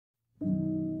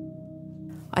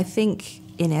I think,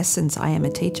 in essence, I am a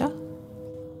teacher.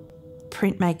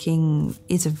 Printmaking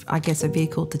is, I guess, a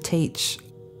vehicle to teach.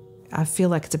 I feel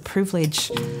like it's a privilege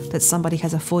that somebody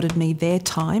has afforded me their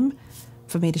time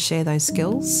for me to share those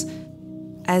skills.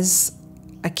 As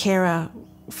a carer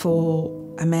for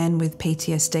a man with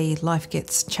PTSD, life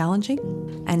gets challenging,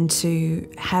 and to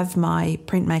have my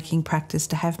printmaking practice,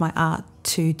 to have my art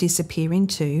to disappear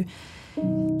into,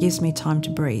 gives me time to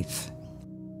breathe.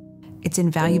 It's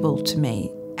invaluable to me,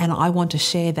 and I want to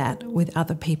share that with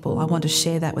other people. I want to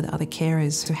share that with other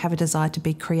carers who have a desire to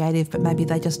be creative, but maybe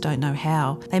they just don't know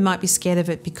how. They might be scared of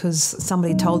it because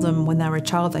somebody told them when they were a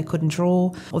child they couldn't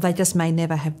draw, or they just may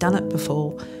never have done it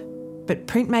before. But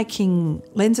printmaking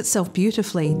lends itself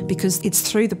beautifully because it's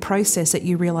through the process that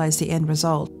you realise the end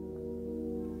result.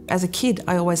 As a kid,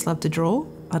 I always loved to draw.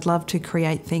 I'd love to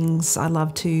create things. I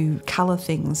love to colour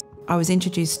things. I was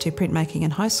introduced to printmaking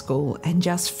in high school and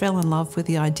just fell in love with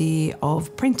the idea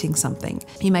of printing something.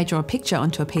 You may draw a picture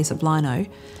onto a piece of lino,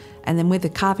 and then with the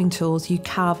carving tools, you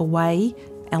carve away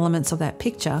elements of that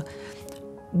picture.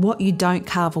 What you don't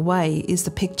carve away is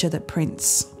the picture that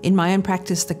prints. In my own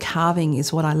practice, the carving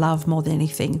is what I love more than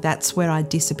anything. That's where I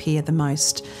disappear the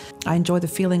most. I enjoy the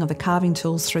feeling of the carving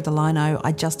tools through the lino.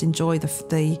 I just enjoy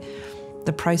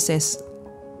the process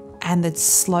and the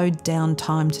slowed down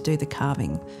time to do the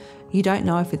carving. You don't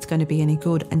know if it's going to be any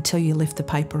good until you lift the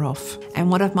paper off. And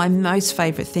one of my most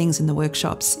favourite things in the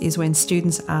workshops is when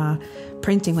students are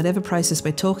printing whatever process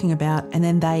we're talking about, and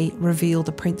then they reveal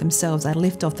the print themselves. They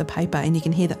lift off the paper and you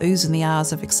can hear the oohs and the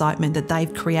ahs of excitement that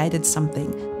they've created something.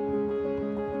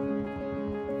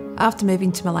 After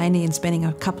moving to Mullaney and spending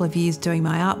a couple of years doing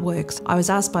my artworks, I was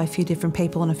asked by a few different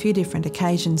people on a few different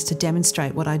occasions to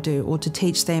demonstrate what I do or to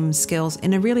teach them skills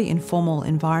in a really informal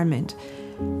environment.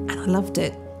 And I loved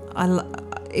it.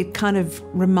 It kind of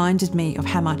reminded me of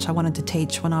how much I wanted to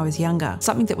teach when I was younger.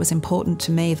 Something that was important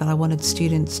to me that I wanted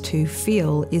students to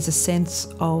feel is a sense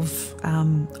of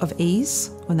ease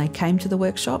when they came to the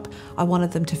workshop. I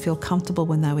wanted them to feel comfortable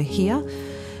when they were here.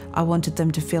 I wanted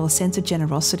them to feel a sense of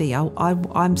generosity.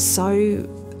 I'm so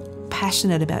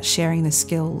passionate about sharing the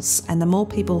skills, and the more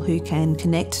people who can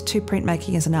connect to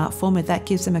printmaking as an art form, if that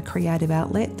gives them a creative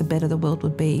outlet, the better the world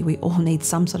would be. We all need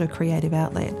some sort of creative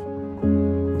outlet.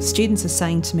 Students are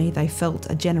saying to me they felt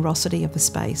a generosity of the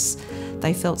space.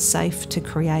 They felt safe to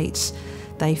create.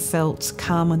 They felt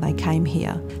calm when they came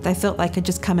here. They felt they could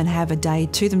just come and have a day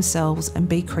to themselves and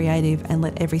be creative and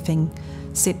let everything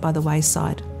sit by the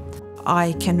wayside.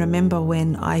 I can remember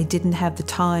when I didn't have the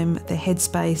time, the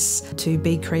headspace to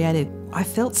be creative. I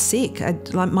felt sick.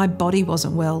 Like my body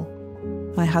wasn't well.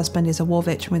 My husband is a war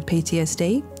veteran with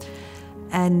PTSD,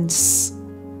 and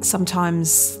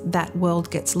sometimes that world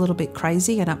gets a little bit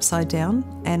crazy and upside down,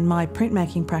 and my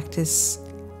printmaking practice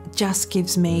just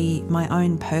gives me my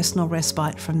own personal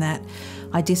respite from that.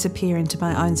 I disappear into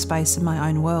my own space and my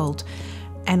own world,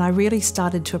 and I really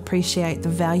started to appreciate the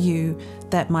value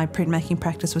that my printmaking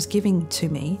practice was giving to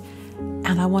me,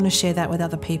 and I want to share that with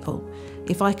other people.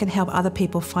 If I can help other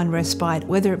people find respite,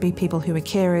 whether it be people who are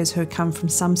carers who come from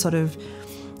some sort of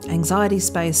anxiety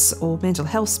space or mental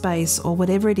health space or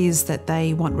whatever it is that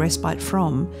they want respite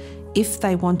from, if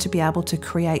they want to be able to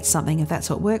create something, if that's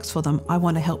what works for them, I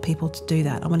want to help people to do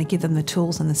that. I want to give them the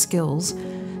tools and the skills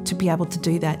to be able to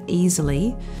do that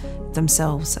easily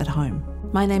themselves at home.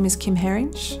 My name is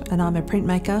Herringe, and I'm a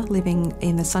printmaker living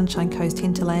in the Sunshine Coast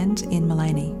hinterland in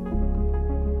Mullaney.